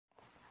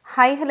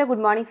Hi hello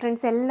good morning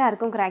friends,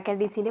 എല്ലാവർക്കും crack L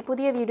D സിൻ്റെ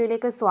പുതിയ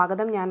വീഡിയോയിലേക്ക്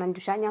സ്വാഗതം. ഞാൻ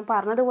അഞ്ജുഷ. ഞാൻ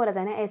പറഞ്ഞതുപോലെ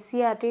തന്നെ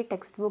SCERT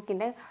ടെക്സ്റ്റ്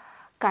ബുക്കിൻ്റെ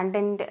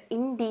കണ്ടൻറ്റ്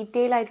ഇൻ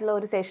ഡീറ്റെയിൽ ആയിട്ടുള്ള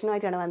ഒരു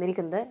സെഷനുമായിട്ടാണ്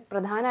വന്നിരിക്കുന്നത്.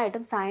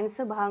 പ്രധാനമായിട്ടും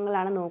സയൻസ്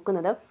ഭാഗങ്ങളാണ്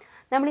നോക്കുന്നത്.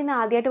 നമ്മളിന്ന്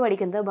ആദ്യമായിട്ട്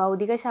പഠിക്കുന്നത്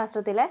ഭൗതിക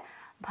ശാസ്ത്രത്തിലെ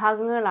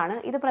ഭാഗങ്ങളാണ്.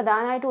 ഇത്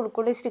പ്രധാനമായിട്ട്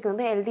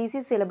ഉൾക്കൊള്ളിച്ചിരിക്കുന്നത്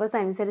LDC സിലബസ്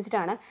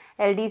അനുസരിച്ചിട്ടാണ്.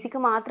 LDCക്ക്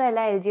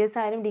മാത്രമല്ല, LGS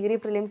ആയാലും ഡിഗ്രി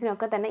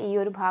പ്രിലിംസിനൊക്കെ തന്നെ ഈ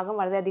ഒരു ഭാഗം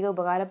വളരെയധികം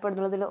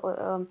ഉപകാരപ്പെടുന്നതിൽ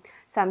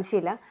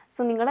സംശയമില്ല.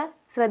 സോ നിങ്ങൾ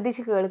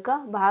ശ്രദ്ധിച്ച് കേൾക്കുക.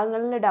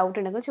 ഭാഗങ്ങളിൽ ഡൗട്ട്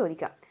ഉണ്ടെങ്കിൽ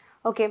ചോദിക്കാം.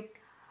 ഓക്കെ,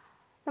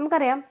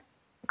 നമുക്കറിയാം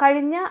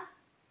കഴിഞ്ഞ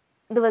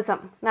ദിവസം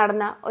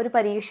നടന്ന ഒരു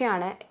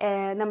പരീക്ഷയാണ്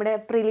നമ്മുടെ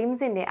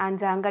പ്രിലിംസിൻ്റെ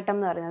 5ാം ഘട്ടം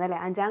എന്ന് പറയുന്നത് അല്ലേ.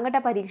 5ാം ഘട്ട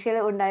പരീക്ഷയിൽ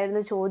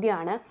ഉണ്ടായിരുന്ന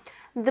ചോദ്യമാണ്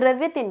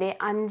ദ്രവ്യത്തിൻ്റെ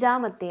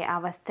 5ാമത്തെ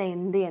അവസ്ഥ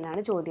എന്ത്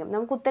എന്നാണ് ചോദ്യം.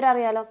 നമുക്ക് ഉത്തരം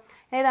അറിയാലോ.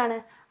 ഏതാണ്?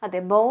 അതെ,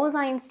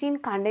 ബോസ്-ഐൻസ്റ്റീൻ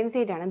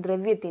കണ്ടൻസേറ്റ് ആണ്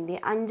ദ്രവ്യത്തിൻ്റെ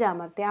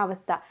 5ാമത്തെ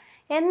അവസ്ഥ.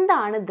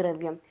 എന്താണ്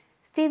ദ്രവ്യം?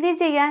 സ്ഥിതി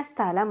ചെയ്യാൻ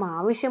സ്ഥലം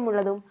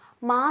ആവശ്യമുള്ളതും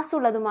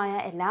മാസുള്ളതുമായ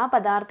എല്ലാ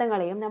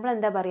പദാർത്ഥങ്ങളെയും നമ്മൾ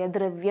എന്താ പറയുക?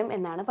 ദ്രവ്യം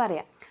എന്നാണ്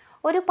പറയുക.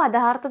 ഒരു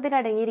പദാർത്ഥത്തിൽ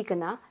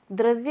അടങ്ങിയിരിക്കുന്ന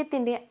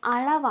ദ്രവ്യത്തിൻ്റെ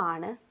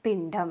അളവാണ്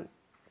പിണ്ഡം.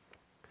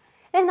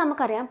 ഇനി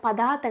നമുക്കറിയാം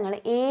പദാർത്ഥങ്ങൾ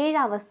 7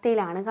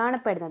 അവസ്ഥയിലാണ്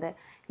കാണപ്പെടുന്നത്.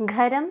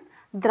 ഖരം,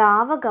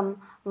 ദ്രാവകം,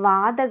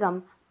 വാതകം,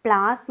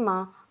 plasma,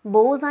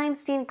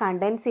 Bose-Einstein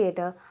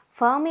condensate,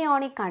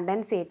 fermionic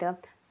condensate,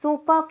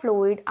 super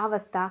fluid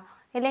അവസ്ഥ,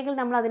 അല്ലെങ്കിൽ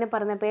നമ്മൾ അതിനെ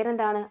പറയുന്ന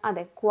പേരെന്താണ്?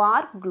 അതെ,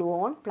 ക്വാർക്ക്,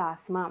 ഗ്ലൂയോൺ,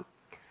 പ്ലാസ്മ.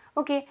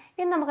 ഓക്കെ,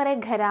 ഇനി നമുക്കറിയാം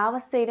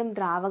ഖരാവസ്ഥയിലും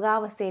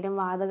ദ്രാവകാവസ്ഥയിലും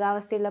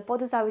വാതകാവസ്ഥയിലുള്ള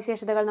പൊതു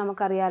സവിശേഷതകൾ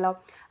നമുക്കറിയാലോ.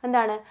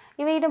 എന്താണ്?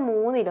 ഇവയുടെ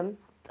മൂന്നിലും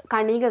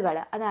കണികകൾ,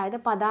 അതായത്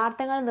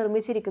പദാർത്ഥങ്ങൾ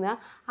നിർമ്മിച്ചിരിക്കുന്ന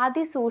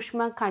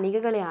അതിസൂക്ഷ്മ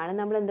കണികകളെയാണ്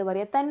നമ്മൾ എന്ത്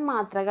പറയുക?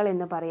 തന്മാത്രകൾ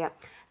എന്ന് പറയാം.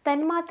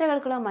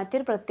 തന്മാത്രകൾക്കുള്ള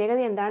മറ്റൊരു പ്രത്യേകത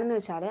എന്താണെന്ന്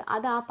വെച്ചാൽ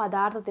അത് ആ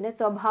പദാർത്ഥത്തിൻ്റെ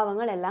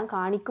സ്വഭാവങ്ങളെല്ലാം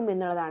കാണിക്കും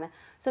എന്നുള്ളതാണ്.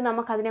 സോ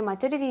നമുക്കതിനെ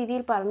മറ്റൊരു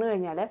രീതിയിൽ പറഞ്ഞു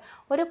കഴിഞ്ഞാൽ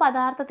ഒരു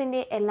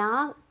പദാർത്ഥത്തിൻ്റെ എല്ലാ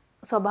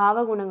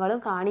സ്വഭാവ ഗുണങ്ങളും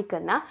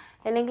കാണിക്കുന്ന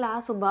അല്ലെങ്കിൽ ആ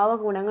സ്വഭാവ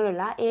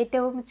ഗുണങ്ങളുള്ള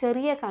ഏറ്റവും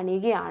ചെറിയ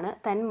കണികയാണ്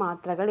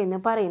തന്മാത്രകൾ എന്ന്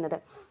പറയുന്നത്.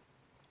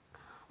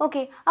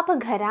 ഓക്കെ, അപ്പോൾ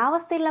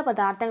ഖരാവസ്ഥയിലുള്ള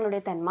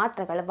പദാർത്ഥങ്ങളുടെ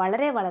തന്മാത്രകൾ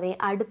വളരെ വളരെ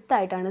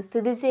അടുത്തായിട്ടാണ്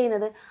സ്ഥിതി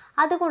ചെയ്യുന്നത്.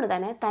 അതുകൊണ്ട്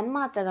തന്നെ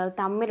തന്മാത്രകൾ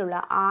തമ്മിലുള്ള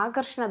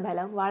ആകർഷണ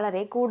ബലം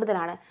വളരെ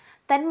കൂടുതലാണ്.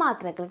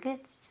 തന്മാത്രകൾക്ക്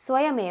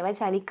സ്വയമേവ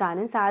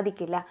ചലിക്കാനും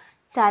സാധിക്കില്ല,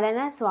 ചലന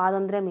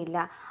സ്വാതന്ത്ര്യമില്ല.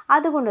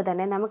 അതുകൊണ്ട്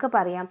തന്നെ നമുക്ക്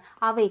പറയാം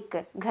അവയ്ക്ക്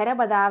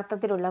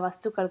ഖരപദാർത്ഥത്തിലുള്ള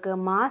വസ്തുക്കൾക്ക്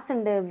മാസ്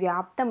ഉണ്ട്,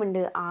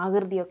 വ്യാപ്തമുണ്ട്,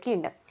 ആകൃതിയൊക്കെ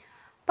ഉണ്ട്.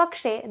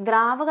 പക്ഷേ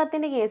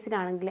ദ്രാവകത്തിൻ്റെ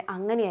കേസിലാണെങ്കിൽ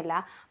അങ്ങനെയല്ല.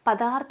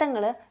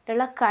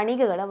 പദാർത്ഥങ്ങളുള്ള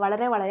കണികകൾ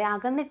വളരെ വളരെ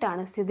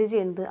അകന്നിട്ടാണ് സ്ഥിതി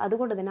ചെയ്യുന്നത്.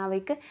 അതുകൊണ്ട് തന്നെ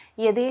അവയ്ക്ക്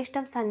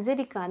യഥേഷ്ടം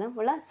സഞ്ചരിക്കാനും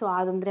ഉള്ള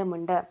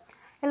സ്വാതന്ത്ര്യമുണ്ട്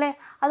അല്ലേ.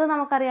 അത്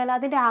നമുക്കറിയാലോ.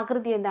 അതിൻ്റെ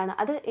ആകൃതി എന്താണ്?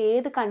 അത്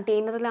ഏത്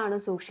കണ്ടെയ്നറിലാണ്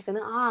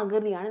സൂക്ഷിക്കുന്നത് ആ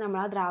ആകൃതിയാണ് നമ്മൾ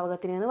ആ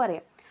ദ്രാവകത്തിനെന്ന്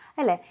പറയാം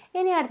അല്ലേ.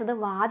 ഇനി അടുത്തത്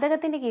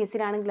വാതകത്തിൻ്റെ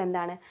കേസിലാണെങ്കിൽ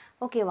എന്താണ്?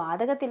 ഓക്കെ,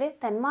 വാതകത്തിൽ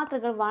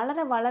തന്മാത്രകൾ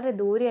വളരെ വളരെ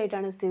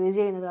ദൂരെയായിട്ടാണ് സ്ഥിതി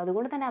ചെയ്യുന്നത്.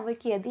 അതുകൊണ്ട് തന്നെ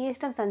അവയ്ക്ക്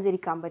യഥേഷ്ടം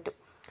സഞ്ചരിക്കാൻ പറ്റും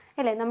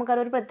അല്ലേ.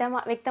 നമുക്കതൊരു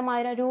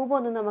വ്യക്തമായ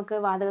രൂപമൊന്നും നമുക്ക്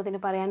വാതകത്തിന്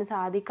പറയാൻ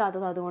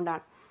സാധിക്കാത്തത്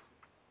അതുകൊണ്ടാണ്.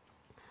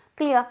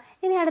 ക്ലിയർ.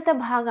 ഇനി അടുത്ത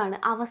ഭാഗമാണ്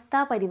അവസ്ഥാ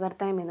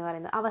പരിവർത്തനം എന്ന്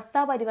പറയുന്നത്.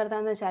 അവസ്ഥാ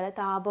പരിവർത്തനം എന്ന് വെച്ചാൽ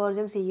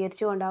താപോർജ്ജം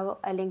സ്വീകരിച്ചുകൊണ്ടാവോ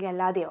അല്ലെങ്കിൽ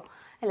അല്ലാതെയോ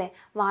അല്ലേ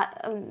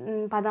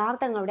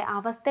പദാർത്ഥങ്ങളുടെ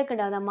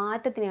അവസ്ഥയ്ക്കുണ്ടാകുന്ന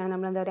മാറ്റത്തിനെയാണ്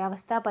നമ്മൾ എന്താ പറയുക?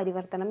 അവസ്ഥാ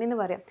പരിവർത്തനം എന്ന്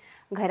പറയും.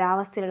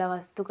 ഖരാവസ്ഥയിലുള്ള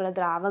വസ്തുക്കൾ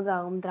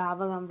ദ്രാവകമാകും,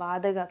 ദ്രാവകം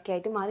വാതകമൊക്കെ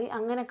ആയിട്ട് മാറി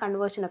അങ്ങനെ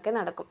കൺവേർഷനൊക്കെ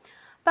നടക്കും.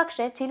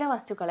 പക്ഷേ ചില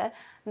വസ്തുക്കൾ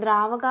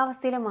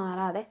ദ്രാവകാവസ്ഥയിൽ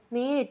മാറാതെ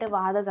നേരിട്ട്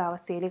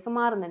വാതകാവസ്ഥയിലേക്ക്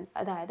മാറുന്നുണ്ട്.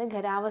 അതായത്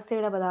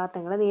ഖരാവസ്ഥയിലുള്ള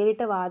പദാർത്ഥങ്ങൾ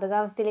നേരിട്ട്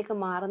വാതകാവസ്ഥയിലേക്ക്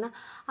മാറുന്ന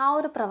ആ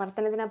ഒരു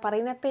പ്രവർത്തനത്തിനെ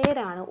പറയുന്ന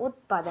പേരാണ്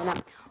ഉത്പതനം.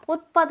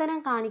 ഉത്പതനം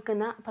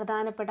കാണിക്കുന്ന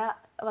പ്രധാനപ്പെട്ട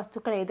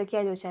വസ്തുക്കൾ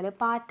ഏതൊക്കെയാണെന്ന് ചോദിച്ചാൽ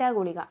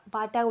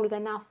പാറ്റ ഗുളിക,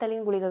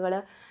 നാഫ്തലിൻ ഗുളികകൾ,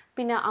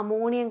 പിന്നെ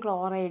അമോണിയം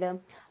ക്ലോറൈഡ്,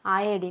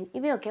 അയഡിൻ,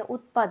 ഇവയൊക്കെ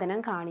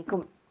ഉത്പതനം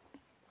കാണിക്കും.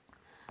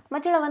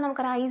 മറ്റുള്ളവ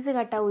നമുക്കറിയാം ഐസ്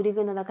കട്ട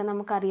ഉരുകുന്നതൊക്കെ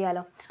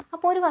നമുക്കറിയാലോ.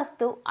 അപ്പോൾ ഒരു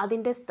വസ്തു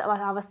അതിൻ്റെ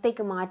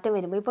അവസ്ഥയ്ക്ക് മാറ്റം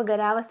വരുമ്പോൾ, ഇപ്പോൾ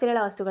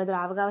ഖരാവസ്ഥയിലുള്ള വസ്തുക്കൾ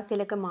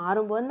ദ്രാവകാവസ്ഥയിലേക്ക്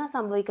മാറുമ്പോൾ എന്നാ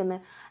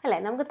സംഭവിക്കുന്നത് അല്ലേ?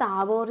 നമുക്ക്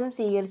താപോർജ്ജം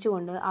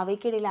സ്വീകരിച്ചുകൊണ്ട്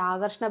അവയ്ക്കിടയിൽ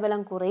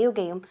ആകർഷണബലം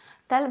കുറയുകയും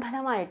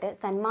തൽഫലമായിട്ട്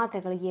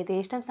തന്മാത്രകൾ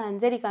യഥേഷ്ടം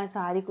സഞ്ചരിക്കാൻ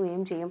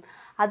സാധിക്കുകയും ചെയ്യും.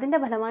 അതിൻ്റെ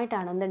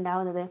ഫലമായിട്ടാണ്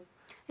എന്തുണ്ടാവുന്നത്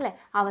അല്ലേ?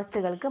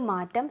 അവസ്ഥകൾക്ക്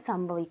മാറ്റം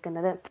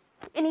സംഭവിക്കുന്നത്.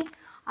 ഇനി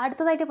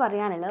അടുത്തതായിട്ട്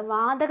പറയാനുള്ളത്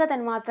വാതക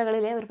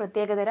തന്മാത്രകളിലെ ഒരു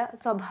പ്രത്യേകതര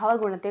സ്വഭാവ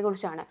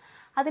ഗുണത്തെക്കുറിച്ചാണ്.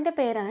 അതിൻ്റെ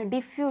പേരാണ്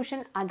ഡിഫ്യൂഷൻ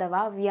അഥവാ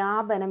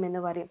വ്യാപനം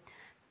എന്ന് പറയും.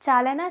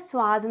 ചലന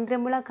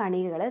സ്വാതന്ത്ര്യമുള്ള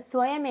കണികകൾ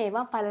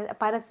സ്വയമേവ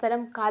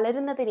പരസ്പരം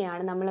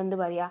കലരുന്നതിനെയാണ് നമ്മൾ എന്ത്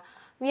പറയുക?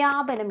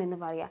 വ്യാപനം എന്ന്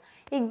പറയുക.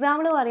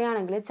 എക്സാമ്പിൾ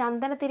പറയുകയാണെങ്കിൽ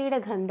ചന്ദനത്തിരിയുടെ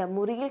ഗന്ധം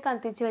മുറിയിൽ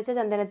കത്തിച്ച് വെച്ച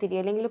ചന്ദനത്തിരി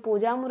അല്ലെങ്കിൽ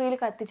പൂജാമുറിയിൽ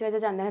കത്തിച്ച് വെച്ച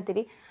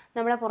ചന്ദനത്തിരി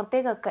നമ്മുടെ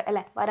പുറത്തേക്കൊക്കെ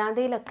അല്ലെ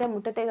വരാന്തയിലൊക്കെ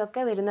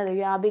മുറ്റത്തേക്കൊക്കെ വരുന്നത്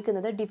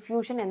വ്യാപിക്കുന്നത്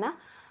ഡിഫ്യൂഷൻ എന്ന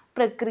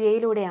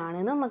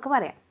പ്രക്രിയയിലൂടെയാണെന്ന് നമുക്ക്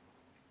പറയാം.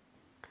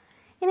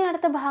 ഇനി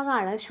അടുത്ത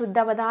ഭാഗമാണ്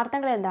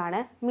ശുദ്ധപദാർത്ഥങ്ങൾ എന്താണ്,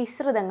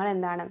 മിശ്രിതങ്ങൾ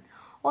എന്താണ്.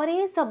 ഒരേ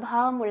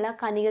സ്വഭാവമുള്ള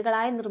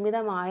കണികകളായി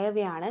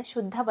നിർമ്മിതമായവയാണ്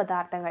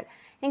ശുദ്ധപദാർത്ഥങ്ങൾ.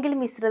 എങ്കിൽ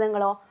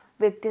മിശ്രിതങ്ങളോ?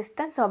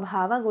 വ്യത്യസ്ത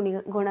സ്വഭാവ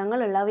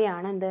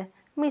ഗുണങ്ങളുള്ളവയാണ് എന്ത്?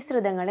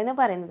 മിശ്രിതങ്ങൾ എന്ന്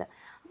പറയുന്നത്.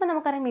 അപ്പോൾ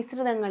നമുക്കറിയാം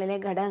മിശ്രിതങ്ങളിലെ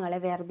ഘടകങ്ങളെ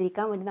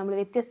വേർതിരിക്കാൻ വേണ്ടി നമ്മൾ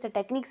വ്യത്യസ്ത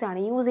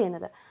ടെക്നിക്സാണ് യൂസ്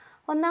ചെയ്യുന്നത്.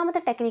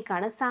 ഒന്നാമത്തെ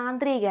ടെക്നിക്കാണ്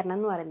സാന്ദ്രീകരണം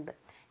എന്ന് പറയുന്നത്.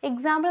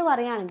 എക്സാമ്പിൾ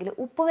പറയുകയാണെങ്കിൽ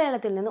ഉപ്പ്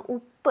വെള്ളത്തിൽ നിന്ന്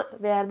ഉപ്പ്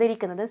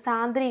വേർതിരിക്കുന്നത്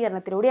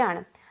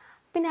സാന്ദ്രീകരണത്തിലൂടെയാണ്.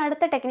 പിന്നെ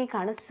അടുത്ത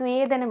ടെക്നിക്കാണ്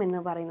സ്വേദനം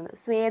എന്ന് പറയുന്നത്.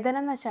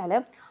 സ്വേദനം എന്ന് വെച്ചാൽ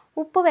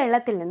ഉപ്പ്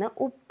വെള്ളത്തിൽ നിന്ന്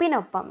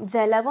ഉപ്പിനൊപ്പം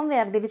ജലവും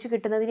വേർതിരിച്ച്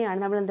കിട്ടുന്നതിനെയാണ്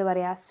നമ്മൾ എന്ത്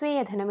പറയുക,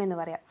 സ്വേദനം എന്ന്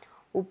പറയാം.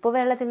 ഉപ്പ്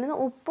വെള്ളത്തിൽ നിന്ന്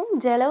ഉപ്പും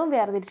ജലവും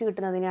വേർതിരിച്ച്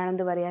കിട്ടുന്നതിനാണ്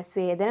എന്ത് പറയുക,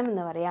 സ്വേദനം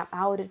എന്ന് പറയാം.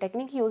 ആ ഒരു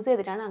ടെക്നിക്ക് യൂസ്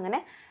ചെയ്തിട്ടാണ് അങ്ങനെ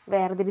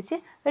വേർതിരിച്ച്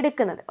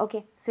എടുക്കുന്നത്. ഓക്കെ,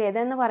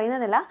 സ്വേദനം എന്ന്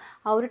പറയുന്നതല്ല,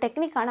 ആ ഒരു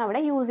ടെക്നിക്കാണ് അവിടെ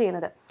യൂസ്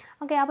ചെയ്യുന്നത്.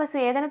 ഓക്കെ, അപ്പോൾ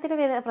സ്വേദനത്തിൽ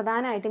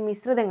പ്രധാനമായിട്ടും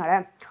മിശ്രിതങ്ങൾ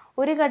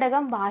ഒരു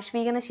ഘടകം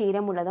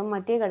ബാഷ്പീകരണശീലമുള്ളതും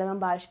മറ്റേ ഘടകം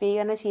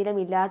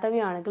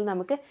ബാഷ്പീകരണശീലമില്ലാത്തവയാണെങ്കിൽ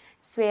നമുക്ക്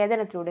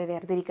സ്വേദനത്തിലൂടെ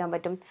വേർതിരിക്കാൻ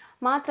പറ്റും.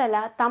 മാത്രമല്ല,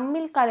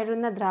 തമ്മിൽ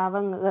കലരുന്ന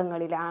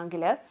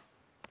ദ്രാവകങ്ങളിലാണെങ്കിൽ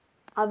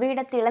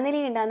അവയുടെ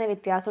തിളനിലയിൽ ഉണ്ടാകുന്ന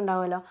വ്യത്യാസം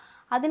ഉണ്ടാവുമല്ലോ,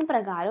 അതിന്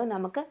പ്രകാരവും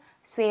നമുക്ക്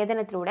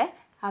സ്വേദനത്തിലൂടെ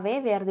അവയെ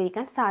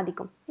വേർതിരിക്കാൻ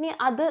സാധിക്കും. ഇനി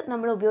അത്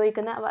നമ്മൾ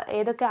ഉപയോഗിക്കുന്ന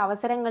ഏതൊക്കെ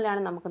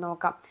അവസരങ്ങളിലാണ് നമുക്ക്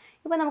നോക്കാം.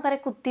 ഇപ്പോൾ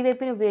നമുക്കറിയാം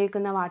കുത്തിവയ്പ്പിന്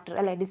ഉപയോഗിക്കുന്ന വാട്ടർ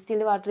അല്ലെ,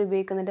 ഡിസ്റ്റിൽഡ് വാട്ടർ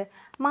ഉപയോഗിക്കുന്നുണ്ട്.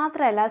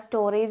 മാത്രമല്ല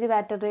സ്റ്റോറേജ്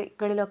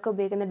വാറ്ററുകളിലൊക്കെ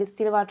ഉപയോഗിക്കുന്ന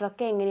ഡിസ്റ്റിൽഡ്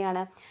വാട്ടറൊക്കെ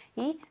എങ്ങനെയാണ്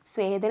ഈ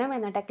സ്വേദനം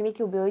എന്ന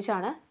ടെക്നിക്ക്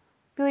ഉപയോഗിച്ചാണ്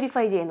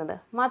പ്യൂരിഫൈ ചെയ്യുന്നത്.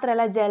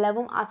 മാത്രമല്ല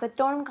ജലവും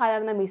അസറ്റോണും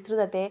കലർന്ന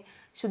മിശ്രിതത്തെ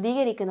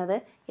ശുദ്ധീകരിക്കുന്നത്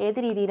ഏത്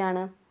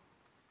രീതിയിലാണ്,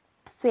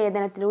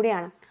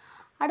 സ്വേദനത്തിലൂടെയാണ്.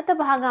 അടുത്ത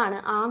ഭാഗമാണ്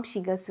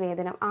ആംശിക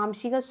സ്വേദനം.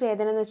 ആംശിക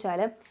സ്വേദനം എന്ന്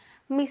വെച്ചാൽ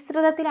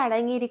മിശ്രിതത്തിൽ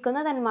അടങ്ങിയിരിക്കുന്ന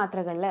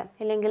തന്മാത്രകളിൽ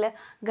അല്ലെങ്കിൽ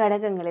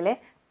ഘടകങ്ങളിൽ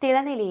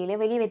തിളനിലയിൽ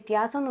വലിയ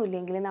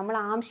വ്യത്യാസമൊന്നുമില്ലെങ്കിൽ നമ്മൾ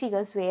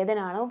ആംശിക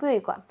സ്വേദനമാണ്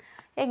ഉപയോഗിക്കുക.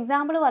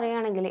 എക്സാമ്പിൾ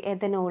പറയുകയാണെങ്കിൽ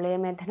എഥനോള്,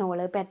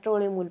 മെഥനോള്,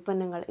 പെട്രോളിയം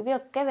ഉൽപ്പന്നങ്ങൾ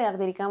ഇവയൊക്കെ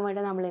വേർതിരിക്കാൻ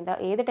വേണ്ടി നമ്മൾ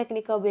ഏത്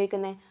ടെക്നിക്കാണ്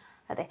ഉപയോഗിക്കുന്നത്?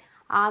 അതെ,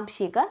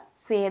 ആംശിക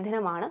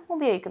സ്വേദനമാണ്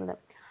ഉപയോഗിക്കുന്നത്.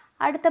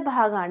 അടുത്ത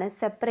ഭാഗമാണ്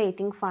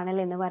സെപ്പറേറ്റിംഗ് ഫണൽ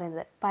എന്ന്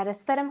പറയുന്നത്.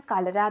 പരസ്പരം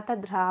കലരാത്ത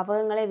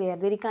ദ്രാവകങ്ങളെ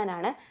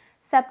വേർതിരിക്കാനാണ്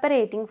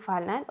സെപ്പറേറ്റിംഗ്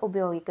ഫണൽ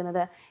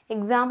ഉപയോഗിക്കുന്നത്.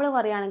 എക്സാമ്പിൾ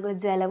പറയുകയാണെങ്കിൽ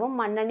ജലവും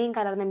മണ്ണെണ്ണയും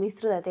കലർന്ന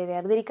മിശ്രിതത്തെ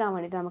വേർതിരിക്കാൻ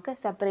വേണ്ടിയിട്ട് നമുക്ക്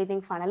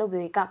സെപ്പറേറ്റിംഗ് ഫണൽ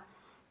ഉപയോഗിക്കാം.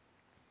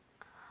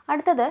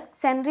 അടുത്തത്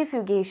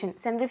സെൻട്രിഫ്യൂഗേഷൻ.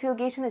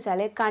 സെൻട്രിഫ്യൂഗേഷൻ എന്ന്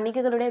വെച്ചാൽ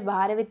കണികകളുടെ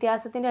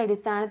ഭാരവ്യത്യാസത്തിൻ്റെ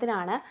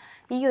അടിസ്ഥാനത്തിലാണ്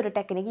ഈ ഒരു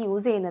ടെക്നിക്ക്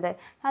യൂസ് ചെയ്യുന്നത്.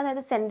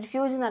 അതായത്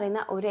സെൻട്രിഫ്യൂജ് എന്ന്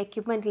പറയുന്ന ഒരു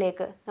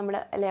എക്യുപ്മെൻറ്റിലേക്ക് നമ്മൾ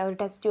ഒരു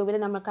ടെസ്റ്റ് ട്യൂബിൽ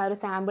നമുക്ക് ആ ഒരു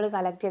സാമ്പിൾ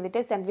കളക്ട്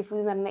ചെയ്തിട്ട്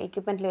സെൻട്രിഫ്യൂജ് എന്ന് പറയുന്ന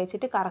എക്യുപ്മെൻറ്റിൽ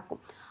വെച്ചിട്ട് കറക്കും.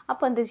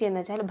 അപ്പോൾ എന്ത്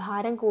ചെയ്യുന്നത് വെച്ചാൽ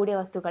ഭാരം കൂടിയ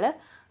വസ്തുക്കൾ,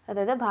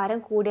 അതായത് ഭാരം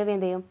കൂടിയവ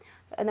എന്ത് ചെയ്യും,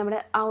 നമ്മുടെ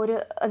ആ ഒരു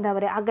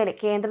അകലെ,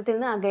 കേന്ദ്രത്തിൽ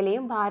നിന്ന്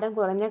അകലെയും ഭാരം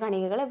കുറഞ്ഞ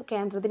കണികകൾ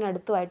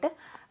കേന്ദ്രത്തിനടുത്തുമായിട്ട്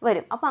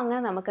വരും. അപ്പോൾ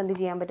അങ്ങനെ നമുക്ക് എന്ത്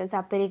ചെയ്യാൻ പറ്റും,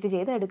 സെപ്പറേറ്റ്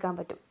ചെയ്ത് എടുക്കാൻ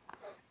പറ്റും.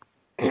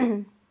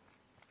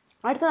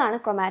 അടുത്തതാണ്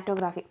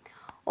ക്രൊമാറ്റോഗ്രാഫി.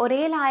 ഒരേ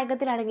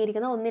ലായകത്തിൽ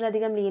അടങ്ങിയിരിക്കുന്ന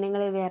ഒന്നിലധികം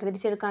ലീനങ്ങളെ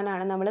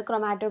വേർതിരിച്ചെടുക്കാനാണ് നമ്മൾ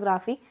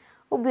ക്രൊമാറ്റോഗ്രാഫി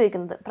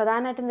ഉപയോഗിക്കുന്നത്.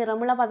 പ്രധാനമായിട്ടും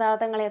നിറമുള്ള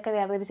പദാർത്ഥങ്ങളെയൊക്കെ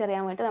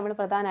വേർതിരിച്ചറിയാൻ വേണ്ടി നമ്മൾ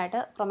പ്രധാനമായിട്ട്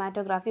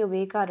ക്രൊമാറ്റോഗ്രാഫി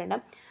ഉപയോഗിക്കാറുണ്ട്.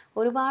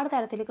 ഒരുപാട്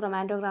തരത്തിൽ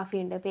ക്രൊമാറ്റോഗ്രാഫി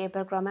ഉണ്ട്.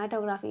 Paper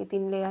chromatography,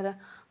 thin layer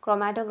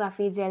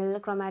chromatography, gel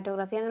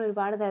chromatography, അങ്ങനെ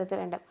ഒരുപാട്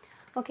തരത്തിലുണ്ട്.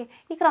 ഓക്കെ,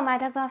 ഈ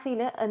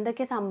ക്രൊമാറ്റോഗ്രാഫിയിൽ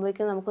എന്തൊക്കെ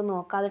സംഭവിക്കുന്നത് നമുക്ക്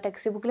നോക്കാം. അത്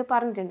ടെക്സ്റ്റ് ബുക്കിൽ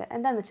പറഞ്ഞിട്ടുണ്ട്.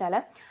 എന്താണെന്ന് വെച്ചാൽ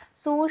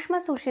സൂക്ഷ്മ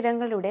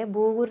സുഷിരങ്ങളുടെ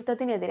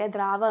ഭൂഗുരുത്വത്തിനെതിരെ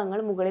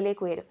ദ്രാവകങ്ങൾ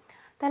മുകളിലേക്ക് ഉയരും.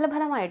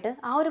 തൽഫലമായിട്ട്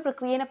ആ ഒരു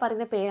പ്രക്രിയനെ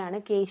പറയുന്ന പേരാണ്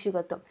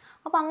കേശുകത്വം.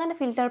 അപ്പോൾ അങ്ങനെ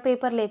ഫിൽറ്റർ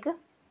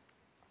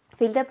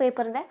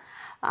പേപ്പറിൻ്റെ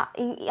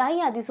ഈ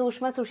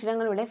അതിസൂക്ഷ്മ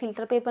സുഷിരങ്ങളുടെ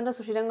ഫിൽറ്റർ പേപ്പറിൻ്റെ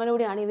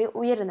സുഷിരങ്ങളിലൂടെയാണ് ഇവ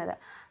ഉയരുന്നത്.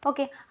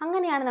 ഓക്കെ,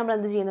 അങ്ങനെയാണ് നമ്മൾ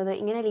എന്ത് ചെയ്യുന്നത്,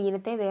 ഇങ്ങനെ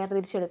ലീനത്തെ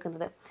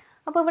വേർതിരിച്ചെടുക്കുന്നത്.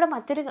 അപ്പോൾ ഇവിടെ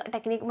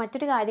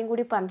മറ്റൊരു കാര്യം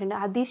കൂടി പറഞ്ഞിട്ടുണ്ട്.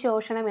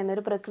 അതിശോഷണം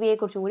എന്നൊരു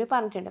പ്രക്രിയയെക്കുറിച്ചും കൂടി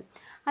പറഞ്ഞിട്ടുണ്ട്.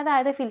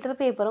 അതായത് ഫിൽറ്റർ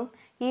പേപ്പറും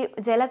ഈ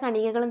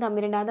ജലകണികകളും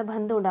തമ്മിലുണ്ടാകുന്ന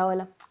ബന്ധം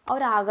ഉണ്ടാവുമല്ലോ, ആ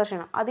ഒരു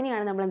ആകർഷണം,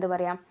 അതിനെയാണ് നമ്മൾ എന്ത്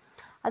പറയുക,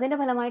 അതിൻ്റെ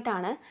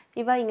ഫലമായിട്ടാണ്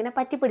ഇവ ഇങ്ങനെ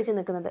പറ്റിപ്പിടിച്ച്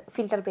നിൽക്കുന്നത്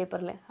ഫിൽറ്റർ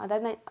പേപ്പറിൽ.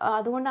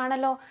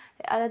 അതുകൊണ്ടാണല്ലോ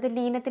അതായത്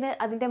ലീനത്തിന്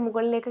അതിൻ്റെ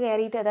മുകളിലേക്ക്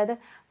കയറിയിട്ട്, അതായത്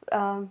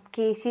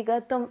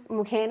കേശികത്വം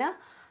മുഖേന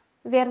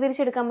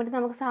വേർതിരിച്ചെടുക്കാൻ വേണ്ടി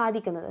നമുക്ക്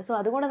സാധിക്കുന്നത്. സോ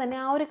അതുകൊണ്ട് തന്നെ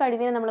ആ ഒരു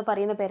കഴിവിനെ നമ്മൾ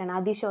പറയുന്ന പേരാണ്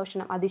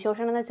അതിശോഷണം.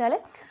 അതിശോഷണം എന്ന് വെച്ചാൽ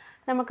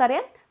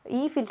നമുക്കറിയാം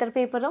ഈ ഫിൽറ്റർ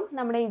പേപ്പറും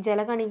നമ്മുടെ ഈ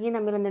ജലകണികയും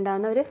തമ്മിൽ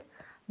എന്തുണ്ടാകുന്ന ഒരു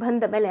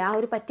ബന്ധം അല്ലേ, ആ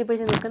ഒരു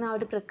പറ്റിപ്പിടിച്ച് നിൽക്കുന്ന ആ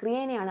ഒരു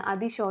പ്രക്രിയനെയാണ്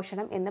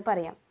അതിശോഷണം എന്ന്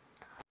പറയാം.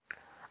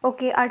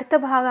 ഓക്കെ, അടുത്ത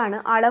ഭാഗമാണ്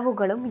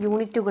അളവുകളും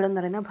യൂണിറ്റുകളും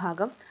എന്ന് പറയുന്ന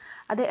ഭാഗം.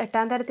 അത്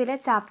 8ാം തരത്തിലെ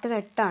ചാപ്റ്റർ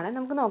 8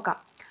 നമുക്ക് നോക്കാം.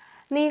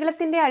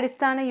 നീളത്തിൻ്റെ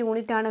അടിസ്ഥാന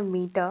യൂണിറ്റാണ്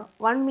മീറ്റർ.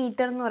 1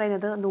 മീറ്റർ എന്ന്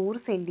പറയുന്നത് 100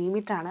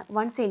 സെൻറ്റിമീറ്റർ ആണ്.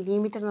 1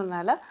 സെൻറ്റിമീറ്റർ എന്ന്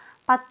പറഞ്ഞാൽ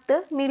 10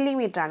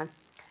 മില്ലിമീറ്റർ ആണ്.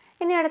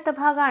 ഇനി അടുത്ത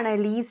ഭാഗമാണ്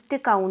ലീസ്റ്റ്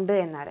കൗണ്ട്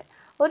എന്നാൽ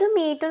ഒരു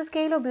മീറ്റർ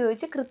സ്കെയിൽ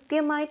ഉപയോഗിച്ച്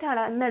കൃത്യമായിട്ട്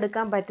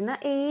അളന്നെടുക്കാൻ പറ്റുന്ന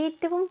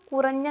ഏറ്റവും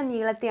കുറഞ്ഞ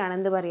നീളത്തെയാണ്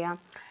എന്ത് പറയുക,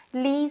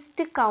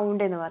 ലീസ്റ്റ്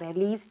കൗണ്ട് എന്ന് പറയാം.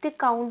 ലീസ്റ്റ്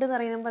കൗണ്ട് എന്ന്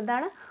പറയുമ്പോൾ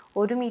എന്താണ്,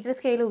 ഒരു മീറ്റർ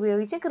സ്കെയിൽ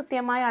ഉപയോഗിച്ച്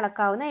കൃത്യമായി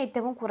അളക്കാവുന്ന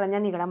ഏറ്റവും കുറഞ്ഞ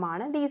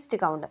നീളമാണ് ലീസ്റ്റ്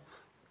കൗണ്ട്.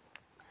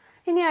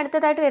 ഇനി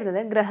അടുത്തതായിട്ട്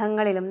വരുന്നത്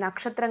ഗ്രഹങ്ങളിലും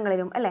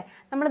നക്ഷത്രങ്ങളിലും അല്ലേ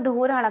നമ്മൾ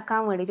ദൂരം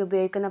അളക്കാൻ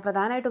വേണ്ടിയിട്ട്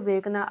പ്രധാനമായിട്ട്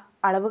ഉപയോഗിക്കുന്ന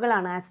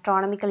അളവുകളാണ്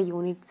ആസ്ട്രോണമിക്കൽ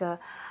യൂണിറ്റ്സ്,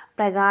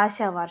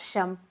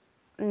 പ്രകാശവർഷം,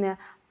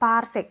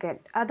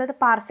 പാർസെക്കൻഡ്, അതായത്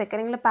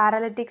പാർസെക്കൻഡ് അല്ലെങ്കിൽ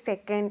പാരലറ്റിക്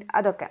സെക്കൻഡ്,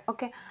 അതൊക്കെ.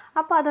 ഓക്കെ,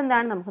 അപ്പോൾ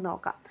അതെന്താണ് നമുക്ക്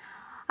നോക്കാം.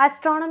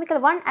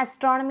 1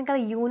 ആസ്ട്രോണമിക്കൽ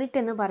യൂണിറ്റ്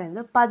എന്ന്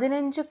പറയുന്നത്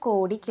 15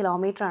 കോടി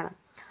കിലോമീറ്റർ ആണ്.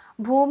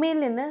 ഭൂമിയിൽ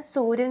നിന്ന്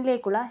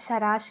സൂര്യനിലേക്കുള്ള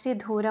ശരാശരി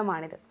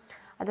ദൂരമാണിത്.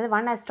 അതായത്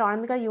 1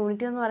 ആസ്ട്രോണമിക്കൽ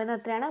യൂണിറ്റ് എന്ന് പറയുന്നത്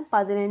എത്രയാണ്,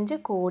 15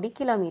 കോടി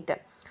കിലോമീറ്റർ.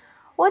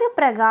 ഒരു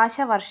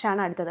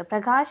പ്രകാശവർഷമാണ് അടുത്തത്.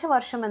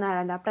 പ്രകാശവർഷം എന്നാൽ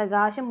എന്താ,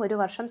 പ്രകാശം ഒരു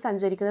വർഷം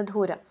സഞ്ചരിക്കുന്ന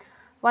ദൂരം.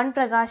 1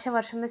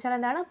 പ്രകാശവർഷം എന്ന് വെച്ചാൽ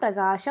എന്താണ്,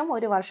 പ്രകാശം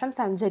ഒരു വർഷം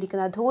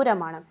സഞ്ചരിക്കുന്ന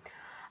ദൂരമാണ്.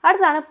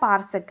 അടുത്താണ്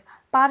പാർസെക്.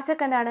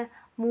 പാർസെക് എന്താണ്,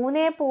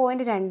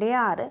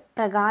 3.26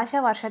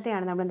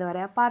 പ്രകാശവർഷത്തെയാണ് നമ്മൾ എന്താ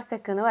പറയുക,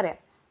 പാർസെക് എന്ന് പറയാം.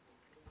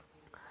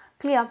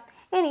 ക്ലിയർ.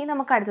 ഇനി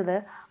നമുക്ക് അടുത്തത്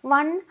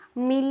 1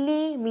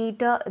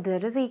 millimeter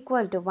that is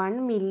equal to 1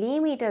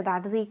 millimeter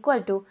that is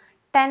equal to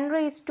 10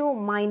 raised to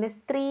minus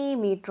 3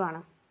 meter ആണ്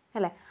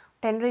അല്ലേ.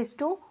 10 raised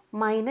to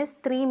minus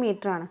 3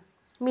 meter ആണ്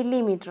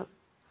മില്ലിമീറ്റർ.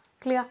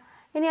 ക്ലിയർ.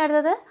 ഇനി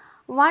അടുത്തത്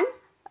 1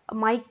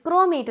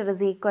 micrometer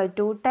is equal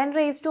to 10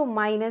 raised to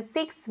minus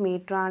 6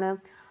 meter ആണ്.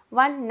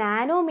 1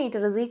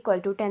 nanometer is equal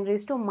to 10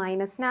 raised to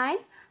minus 9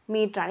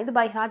 meter ആണ്. ഇത്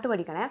by heart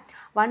പഠിക്കണേ.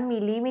 1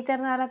 millimeter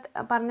എന്ന്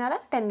പറഞ്ഞാൽ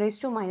 10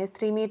 raised to minus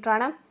 3 meter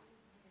ആണ്.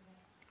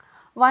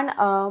 1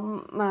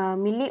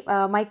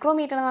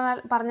 micrometer എന്ന്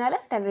പറഞ്ഞാൽ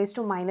 10 raised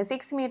to minus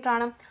 6 meter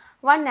ആണ്.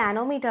 1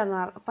 nanometer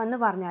എന്ന്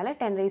പറഞ്ഞാൽ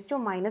 10 raised to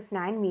minus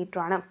 9 meter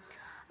ആണ്.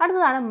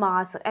 അടുത്തതാണ്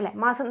മാസ് അല്ലേ.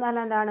 മാസ് എന്ന്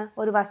പറഞ്ഞാൽ എന്താണ്?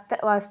 ഒരു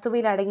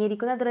വസ്തുവിൽ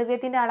അടങ്ങിയിരിക്കുന്ന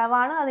ദ്രവ്യത്തിൻ്റെ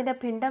അളവാണ് അതിൻ്റെ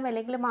പിണ്ഡം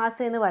അല്ലെങ്കിൽ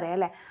മാസ് എന്ന് പറയാം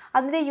അല്ലേ.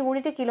 അതിൻ്റെ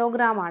യൂണിറ്റ്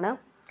കിലോഗ്രാം ആണ്.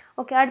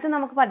 ഓക്കെ, അടുത്ത്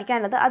നമുക്ക്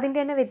പഠിക്കാനുള്ളത് അതിൻ്റെ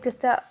തന്നെ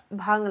വ്യത്യസ്ത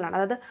ഭാഗങ്ങളാണ്.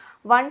 അതായത്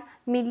 1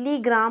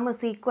 milligram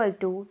is equal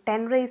to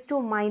 10 raised to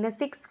minus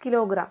 6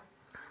 kilogram.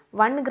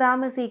 1 gram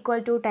is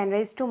equal to 10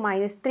 raised to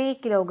minus 3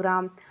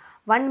 kilogram.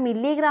 1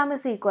 milligram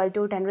is equal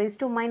to 10 raised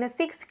to minus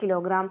 6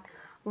 kilogram.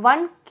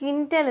 1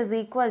 quintal is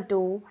equal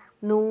to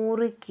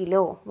 100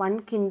 kilo. 1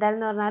 quintal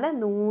എന്ന് പറഞ്ഞാൽ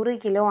 100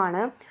 കിലോ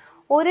ആണ്.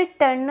 ഒരു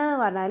ton എന്ന്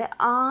പറഞ്ഞാൽ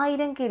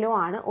 1000 kilo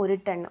ആണ് ഒരു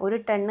ton. ഒരു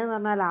ton എന്ന്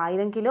പറഞ്ഞാൽ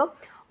 1000 കിലോ.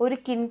 ഒരു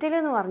ക്വിൻ്റൽ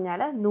എന്ന്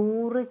പറഞ്ഞാൽ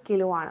 100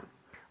 കിലോ ആണ്.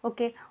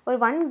 ഓക്കെ, ഒരു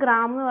 1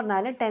 ഗ്രാം എന്ന്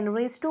പറഞ്ഞാൽ 10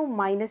 raised to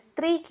minus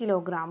 3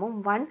 കിലോഗ്രാമും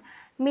 1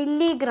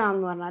 milligram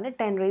എന്ന് പറഞ്ഞാൽ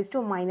 10 raised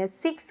to minus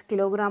 6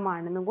 കിലോഗ്രാം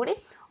ആണെന്നും കൂടി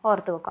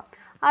ഓർത്ത് വെക്കാം.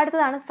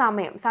 അടുത്തതാണ്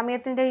സമയം.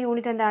 സമയത്തിൻ്റെ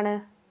യൂണിറ്റ് എന്താണ്?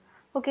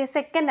 ഓക്കെ,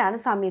 സെക്കൻഡാണ്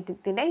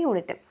സമയത്തിൻ്റെ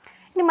യൂണിറ്റ്.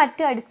 ഇനി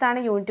മറ്റ് അടിസ്ഥാന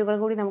യൂണിറ്റുകൾ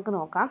കൂടി നമുക്ക്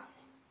നോക്കാം.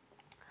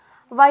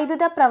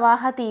 വൈദ്യുത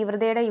പ്രവാഹ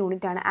തീവ്രതയുടെ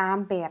യൂണിറ്റാണ്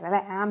ആംപിയർ അല്ലേ.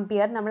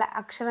 ആംപിയർ നമ്മൾ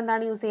അക്ഷരം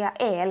എന്താണ് യൂസ് ചെയ്യുക?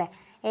 എ അല്ലേ.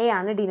 എ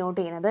ആണ് ഡിനോട്ട്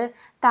ചെയ്യുന്നത്.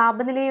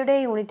 താപനിലയുടെ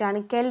യൂണിറ്റാണ്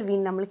കെൽവിൻ,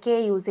 നമ്മൾ കെ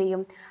യൂസ്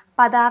ചെയ്യും.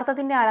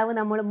 പദാർത്ഥത്തിൻ്റെ അളവ്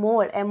നമ്മൾ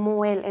മോൾ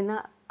MOL എന്ന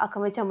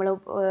അക്കം വെച്ച് നമ്മൾ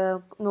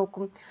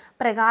നോക്കും.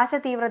 പ്രകാശ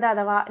തീവ്രത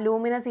അഥവാ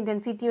ലൂമിനസ്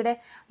ഇൻറ്റൻസിറ്റിയുടെ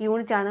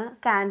യൂണിറ്റാണ്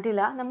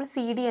കാൻഡില, നമ്മൾ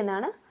CD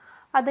എന്നാണ്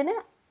അതിന്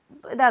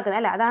ഇതാക്കുന്നത്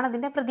അല്ല. അതാണ്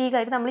അതിൻ്റെ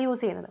പ്രതീകമായിട്ട് നമ്മൾ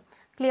യൂസ് ചെയ്യുന്നത്.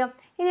 ക്ലിയർ.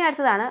 ഇനി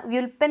അടുത്തതാണ്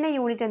വ്യുൽപ്പന്ന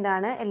യൂണിറ്റ്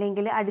എന്താണ്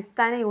അല്ലെങ്കിൽ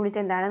അടിസ്ഥാന യൂണിറ്റ്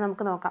എന്താണ്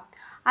നമുക്ക് നോക്കാം.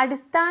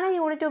 അടിസ്ഥാന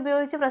യൂണിറ്റ്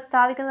ഉപയോഗിച്ച്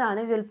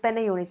പ്രസ്താവിക്കുന്നതാണ് വ്യുൽപ്പന്ന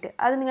യൂണിറ്റ്.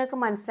 അത് നിങ്ങൾക്ക്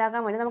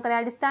മനസ്സിലാക്കാൻ വേണ്ടി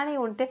നമുക്കറിയാം അടിസ്ഥാന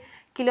യൂണിറ്റ്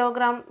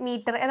കിലോഗ്രാം,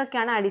 മീറ്റർ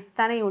ഇതൊക്കെയാണ്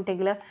അടിസ്ഥാന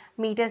യൂണിറ്റെങ്കിൽ.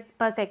 Metres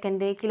per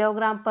second,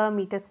 kilogram per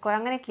metre square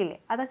അങ്ങനെയൊക്കെ ഇല്ലേ,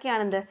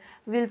 അതൊക്കെയാണ് എന്ത്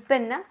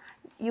വ്യുൽപ്പന്ന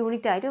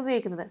യൂണിറ്റായിട്ട്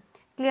ഉപയോഗിക്കുന്നത്.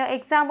 ക്ലിയർ.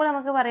 എക്സാമ്പിൾ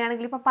നമുക്ക്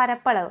പറയുകയാണെങ്കിൽ ഇപ്പോൾ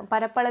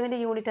പരപ്പളവിൻ്റെ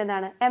യൂണിറ്റ്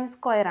എന്താണ്?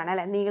 m² ആണ്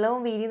അല്ലേ. നീളവും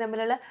വീതിയും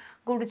തമ്മിലുള്ള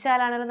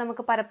ഗുണിച്ചാലാണല്ലോ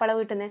നമുക്ക് പരപ്പളവ്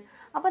കിട്ടുന്നത്.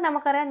 അപ്പോൾ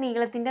നമുക്കറിയാം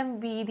നീളത്തിൻ്റെ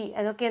വീതി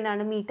അതൊക്കെ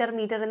എന്താണ്? മീറ്റർ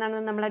എന്നാണ്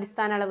നമ്മൾ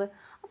അടിസ്ഥാന അളവ്.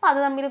 അപ്പോൾ അത്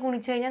തമ്മിൽ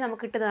ഗുണിച്ച് കഴിഞ്ഞാൽ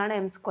നമുക്ക് കിട്ടുന്നതാണ്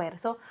m².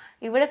 സോ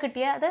ഇവിടെ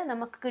കിട്ടിയത്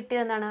നമുക്ക്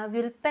കിട്ടിയത് എന്താണ്?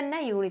 വ്യുൽപ്പന്ന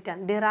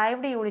യൂണിറ്റാണ്,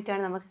 ഡിറൈവ്ഡ്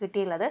യൂണിറ്റാണ് നമുക്ക്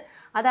കിട്ടിയുള്ളത്.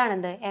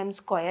 അതാണെന്ത്?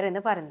 m²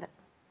 എന്ന് പറയുന്നത്.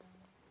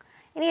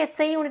 ഇനി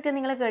SI യൂണിറ്റ്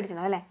നിങ്ങൾ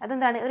കേട്ടിട്ടുണ്ടോ അല്ലേ.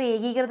 അതെന്താണ്? ഒരു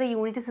ഏകീകൃത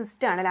യൂണിറ്റ്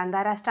സിസ്റ്റമാണ് അല്ലേ.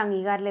 അന്താരാഷ്ട്ര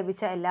അംഗീകാരം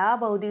ലഭിച്ച എല്ലാ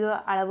ഭൗതിക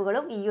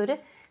അളവുകളും ഈ ഒരു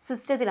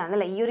സിസ്റ്റത്തിലാണ്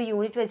അല്ലേ. ഈ ഒരു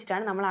യൂണിറ്റ്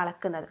വെച്ചിട്ടാണ് നമ്മൾ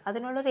അളക്കുന്നത്.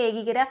 അതിനുള്ളൊരു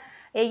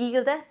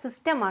ഏകീകൃത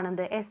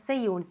സിസ്റ്റമാണെന്ത്? SI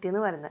യൂണിറ്റ്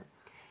എന്ന് പറയുന്നത്.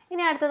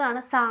 ഇനി അടുത്തതാണ്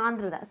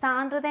സാന്ദ്രത.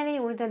 സാന്ദ്രതയുടെ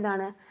യൂണിറ്റ്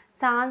എന്താണ്?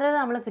 സാന്ദ്രത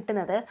നമ്മൾ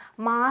കിട്ടുന്നത്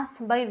മാസ്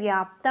ബൈ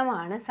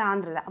വ്യാപ്തമാണ്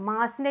സാന്ദ്രത.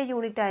 മാസിൻ്റെ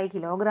യൂണിറ്റായ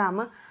കിലോഗ്രാം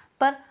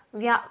പെർ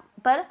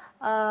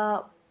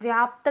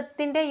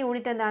വ്യാപ്തത്തിൻ്റെ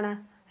യൂണിറ്റ് എന്താണ്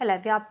അല്ലേ.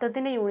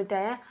 വ്യാപ്തത്തിൻ്റെ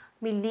യൂണിറ്റായ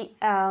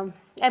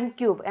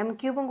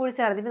m³ കൂടി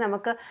ചേർത്തിട്ട്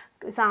നമുക്ക്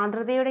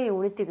സാന്ദ്രതയുടെ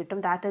യൂണിറ്റ് കിട്ടും.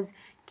 That is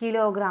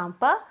kilogram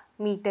per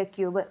metre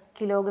cube.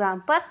 Kilogram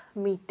per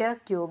metre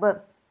cube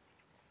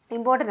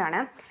important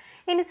ആണ്.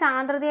 ഇനി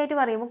സാന്ദ്രതയായിട്ട്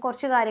പറയുമ്പോൾ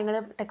കുറച്ച് കാര്യങ്ങൾ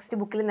ടെക്സ്റ്റ്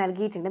ബുക്കിൽ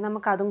നൽകിയിട്ടുണ്ട്.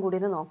 നമുക്കതും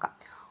കൂടി ഒന്ന് നോക്കാം.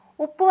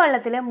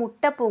 ഉപ്പുവെള്ളത്തിൽ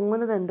മുട്ട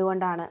പൊങ്ങുന്നത്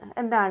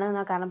എന്താണ്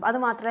കാരണം അത്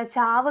മാത്രമല്ല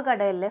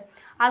ചാവുകടലിൽ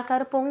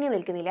ആൾക്കാർ പൊങ്ങി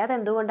നിൽക്കുന്നില്ല,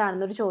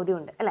 അതെന്തുകൊണ്ടാണെന്നൊരു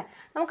ചോദ്യമുണ്ട് അല്ലേ.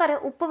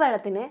 നമുക്കറിയാം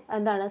ഉപ്പുവെള്ളത്തിന്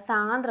എന്താണ്?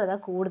 സാന്ദ്രത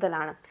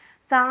കൂടുതലാണ്.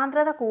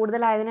 സാന്ദ്രത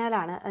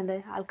കൂടുതലായതിനാലാണ്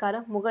ആൾക്കാർ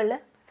മുകളിൽ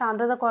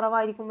സാന്ദ്രത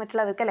കുറവായിരിക്കും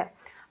മറ്റുള്ളവർക്ക് അല്ലേ.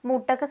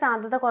 മുട്ടക്ക്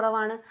സാന്ദ്രത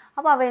കുറവാണ്.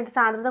 അപ്പോൾ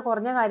സാന്ദ്രത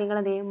കുറഞ്ഞ കാര്യങ്ങൾ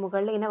എന്ത് ചെയ്യും?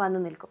 മുകളിൽ ഇങ്ങനെ വന്ന്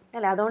നിൽക്കും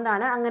അല്ലേ.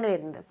 അതുകൊണ്ടാണ് അങ്ങനെ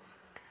വരുന്നത്.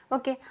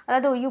 ഓക്കെ,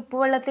 അതായത് ഈ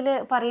ഉപ്പുവെള്ളത്തിൽ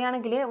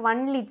പറയുകയാണെങ്കിൽ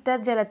 1 ലിറ്റർ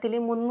ജലത്തിൽ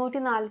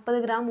 340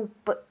 ഗ്രാം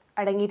ഉപ്പ്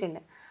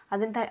അടങ്ങിയിട്ടുണ്ട്.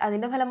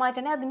 അതിൻ്റെ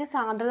ഫലമായിട്ടാണ് അതിന്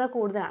സാന്ദ്രത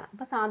കൂടുതലാണ്.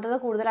 അപ്പോൾ സാന്ദ്രത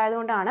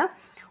കൂടുതലായതുകൊണ്ടാണ്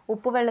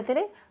ഉപ്പ് വെള്ളത്തിൽ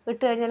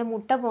ഇട്ട് കഴിഞ്ഞാൽ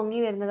മുട്ട പൊങ്ങി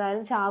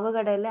വരുന്നതായാലും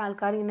ചാവുകടലിലെ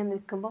ആൾക്കാർ ഇങ്ങനെ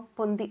നിൽക്കുമ്പോൾ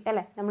പൊന്തി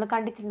അല്ലേ, നമ്മൾ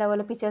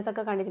കണ്ടിട്ടുണ്ടാവുമല്ലോ,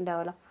 പിക്ചേഴ്സൊക്കെ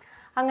കണ്ടിട്ടുണ്ടാവുമല്ലോ,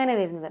 അങ്ങനെ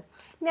വരുന്നത്.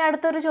 ഇനി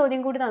അടുത്തൊരു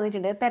ചോദ്യം കൂടി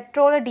തന്നിട്ടുണ്ട്.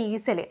 പെട്രോൾ,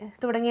 ഡീസൽ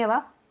തുടങ്ങിയവ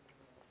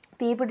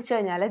തീ പിടിച്ചു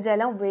കഴിഞ്ഞാൽ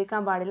ജലം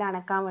ഉപയോഗിക്കാൻ പാടില്ല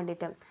അണക്കാൻ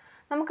വേണ്ടിയിട്ട്.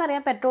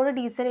 നമുക്കറിയാം പെട്രോൾ,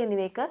 ഡീസൽ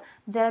എന്നിവയ്ക്ക്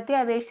ജലത്തെ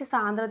അപേക്ഷിച്ച്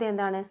സാന്ദ്രത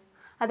എന്താണ്?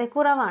 അതെ,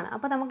 കുറവാണ്.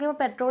 അപ്പോൾ നമുക്കിപ്പോൾ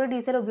പെട്രോൾ,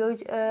 ഡീസൽ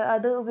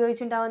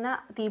ഉപയോഗിച്ചുണ്ടാകുന്ന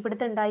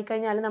തീപിടുത്തം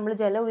ഉണ്ടായിക്കഴിഞ്ഞാൽ നമ്മൾ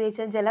ജലം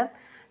ഉപയോഗിച്ച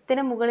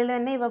ജലത്തിന് മുകളിൽ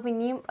തന്നെ ഇവ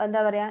പിന്നെയും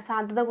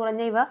സാന്ദ്രത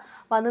കുറഞ്ഞ ഇവ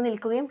വന്ന്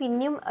നിൽക്കുകയും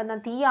പിന്നെയും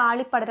തീ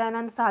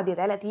ആളിപ്പടരാനാണ്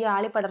സാധ്യത അല്ലേ. തീ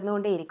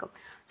ആളിപ്പടർന്നുകൊണ്ടേയിരിക്കും.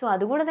 സോ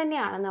അതുകൊണ്ട്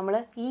തന്നെയാണ് നമ്മൾ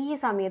ഈ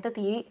സമയത്ത്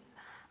തീ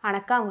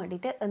അണക്കാൻ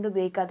വേണ്ടിയിട്ട്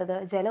ഉപയോഗിക്കാത്തത്?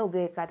 ജലം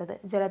ഉപയോഗിക്കാത്തത്.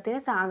 ജലത്തിന്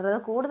സാന്ദ്രത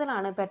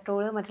കൂടുതലാണ്.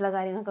 പെട്രോൾ മറ്റുള്ള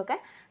കാര്യങ്ങൾക്കൊക്കെ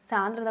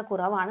സാന്ദ്രത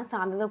കുറവാണ്.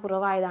 സാന്ദ്രത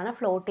കുറവായതാണ്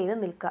ഫ്ലോട്ട് ചെയ്ത്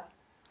നിൽക്കുക.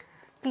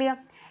 ക്ലിയർ.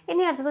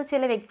 ഇനി അടുത്തത്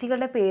ചില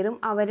വ്യക്തികളുടെ പേരും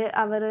അവർ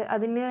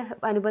അതിന്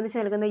അനുബന്ധിച്ച്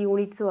നൽകുന്ന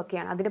യൂണിറ്റ്സും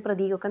ഒക്കെയാണ്. അതിൻ്റെ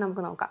പ്രതീകമൊക്കെ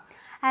നമുക്ക് നോക്കാം.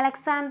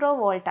 അലക്സാൻഡ്രോ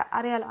വോൾട്ട,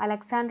 അറിയാലോ,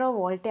 അലക്സാൻഡ്രോ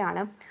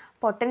വോൾട്ടയാണ്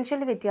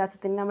പൊട്ടൻഷ്യൽ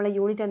വ്യത്യാസത്തിന് നമ്മൾ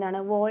യൂണിറ്റ്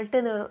എന്താണ് വോൾട്ട്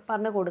എന്ന്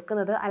പറഞ്ഞ്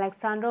കൊടുക്കുന്നത്.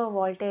 അലക്സാൻഡ്രോ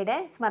വോൾട്ടയുടെ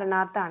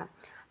സ്മരണാർത്ഥമാണ്.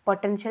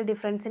 പൊട്ടൻഷ്യൽ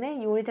ഡിഫറൻസിന്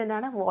യൂണിറ്റ്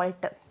എന്താണ്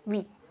വോൾട്ട്,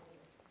 വി.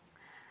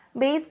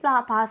 ബേസ്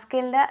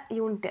പാസ്കലിൻ്റെ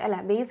യൂണിറ്റ് അല്ല,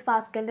 ബേസ്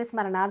പാസ്കലിൻ്റെ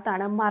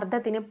സ്മരണാർത്ഥമാണ്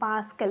മർദ്ദത്തിന്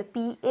പാസ്കൽ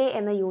PA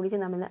എന്ന യൂണിറ്റ്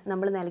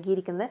നമ്മൾ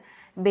നൽകിയിരിക്കുന്നത്.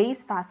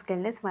 ബേസ്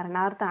പാസ്കലിൻ്റെ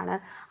സ്മരണാർത്ഥമാണ്.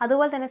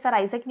 അതുപോലെ തന്നെ സർ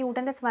ഐസക്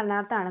ന്യൂട്ടൻ്റെ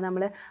സ്മരണാർത്ഥമാണ്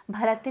നമ്മൾ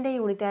ബലത്തിൻ്റെ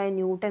യൂണിറ്റായ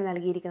ന്യൂട്ടൺ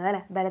നൽകിയിരിക്കുന്നത്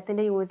അല്ലേ.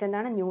 ബലത്തിൻ്റെ യൂണിറ്റ്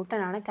എന്താണ് ന്യൂട്ടൺ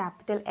ആണ്.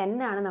 ക്യാപിറ്റൽ N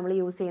ആണ് നമ്മൾ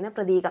യൂസ് ചെയ്യുന്ന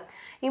പ്രതീകം.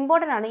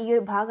 ഇമ്പോർട്ടൻ്റ് ആണ്, ഈ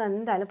ഒരു ഭാഗം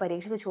എന്തായാലും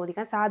പരീക്ഷയ്ക്ക്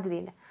ചോദിക്കാൻ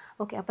സാധ്യതയുണ്ട്.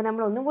 ഓക്കെ, അപ്പോൾ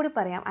നമ്മൾ ഒന്നും കൂടി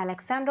പറയാം.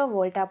 അലക്സാൻഡ്രോ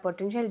വോൾട്ട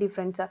potential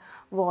difference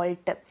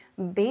volt,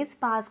 base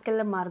Pascal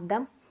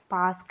മർദ്ദം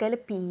Pascal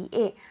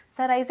PA,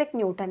 sir Isaac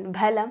Newton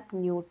ബലം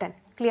ന്യൂട്ടൺ.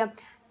 ക്ലിയർ.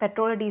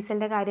 പെട്രോൾ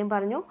ഡീസലിൻ്റെ കാര്യം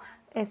പറഞ്ഞു,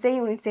 SI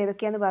യൂണിറ്റ്സ്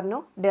ഏതൊക്കെയാണെന്ന്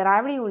പറഞ്ഞു,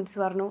 ഡിറൈവ്ഡ്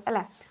യൂണിറ്റ്സ് പറഞ്ഞു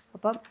അല്ലേ.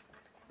 അപ്പം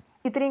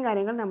ഇത്രയും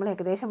കാര്യങ്ങൾ നമ്മൾ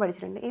ഏകദേശം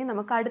പഠിച്ചിട്ടുണ്ട്. ഇനി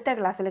നമുക്ക് അടുത്ത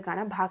ക്ലാസ്സിൽ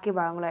കാണാം ബാക്കി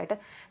ഭാഗങ്ങളായിട്ട്.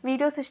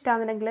 വീഡിയോസ്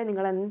ഇഷ്ടമാണെന്നുണ്ടെങ്കിൽ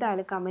നിങ്ങൾ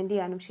എന്തായാലും കമൻറ്റ്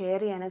ചെയ്യാനും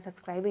ഷെയർ ചെയ്യാനും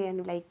സബ്സ്ക്രൈബ്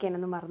ചെയ്യാനും ലൈക്ക്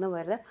ചെയ്യാനൊന്നും മറന്നു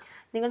പോകരുത്.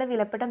 നിങ്ങളുടെ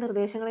വിലപ്പെട്ട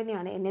നിർദ്ദേശങ്ങൾ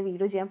തന്നെയാണ് എന്നെ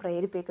വീഡിയോ ചെയ്യാൻ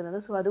പ്രേരിപ്പിക്കുന്നത്.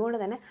 സോ അതുകൊണ്ട്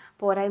തന്നെ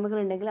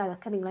പോരായ്മകളുണ്ടെങ്കിൽ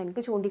അതൊക്കെ നിങ്ങൾ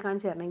എനിക്ക്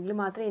ചൂണ്ടിക്കാണിച്ച് തരണമെങ്കിൽ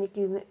മാത്രമേ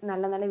എനിക്ക്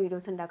നല്ല നല്ല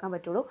വീഡിയോസ് ഉണ്ടാക്കാൻ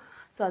പറ്റുള്ളൂ.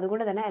 സോ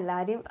അതുകൊണ്ട് തന്നെ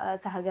എല്ലാവരെയും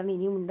സഹകരണം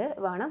ഇനിയുമുണ്ട്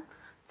വേണം.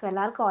 സോ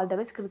എല്ലാവർക്കും ഓൾ ദ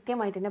ബെസ്റ്റ്.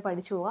 കൃത്യമായിട്ട് തന്നെ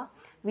പഠിച്ചു പോവുക.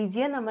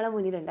 വിജയം നമ്മളെ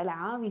മുന്നിലുണ്ട് അല്ല,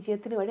 ആ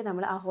വിജയത്തിന് വേണ്ടി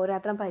നമ്മൾ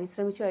അഹോരാത്രം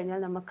പരിശ്രമിച്ചു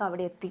കഴിഞ്ഞാൽ നമുക്ക്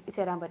അവിടെ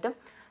എത്തിച്ചേരാൻ പറ്റും.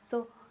 So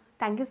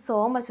thank you so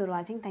much for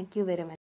watching. Thank you very much.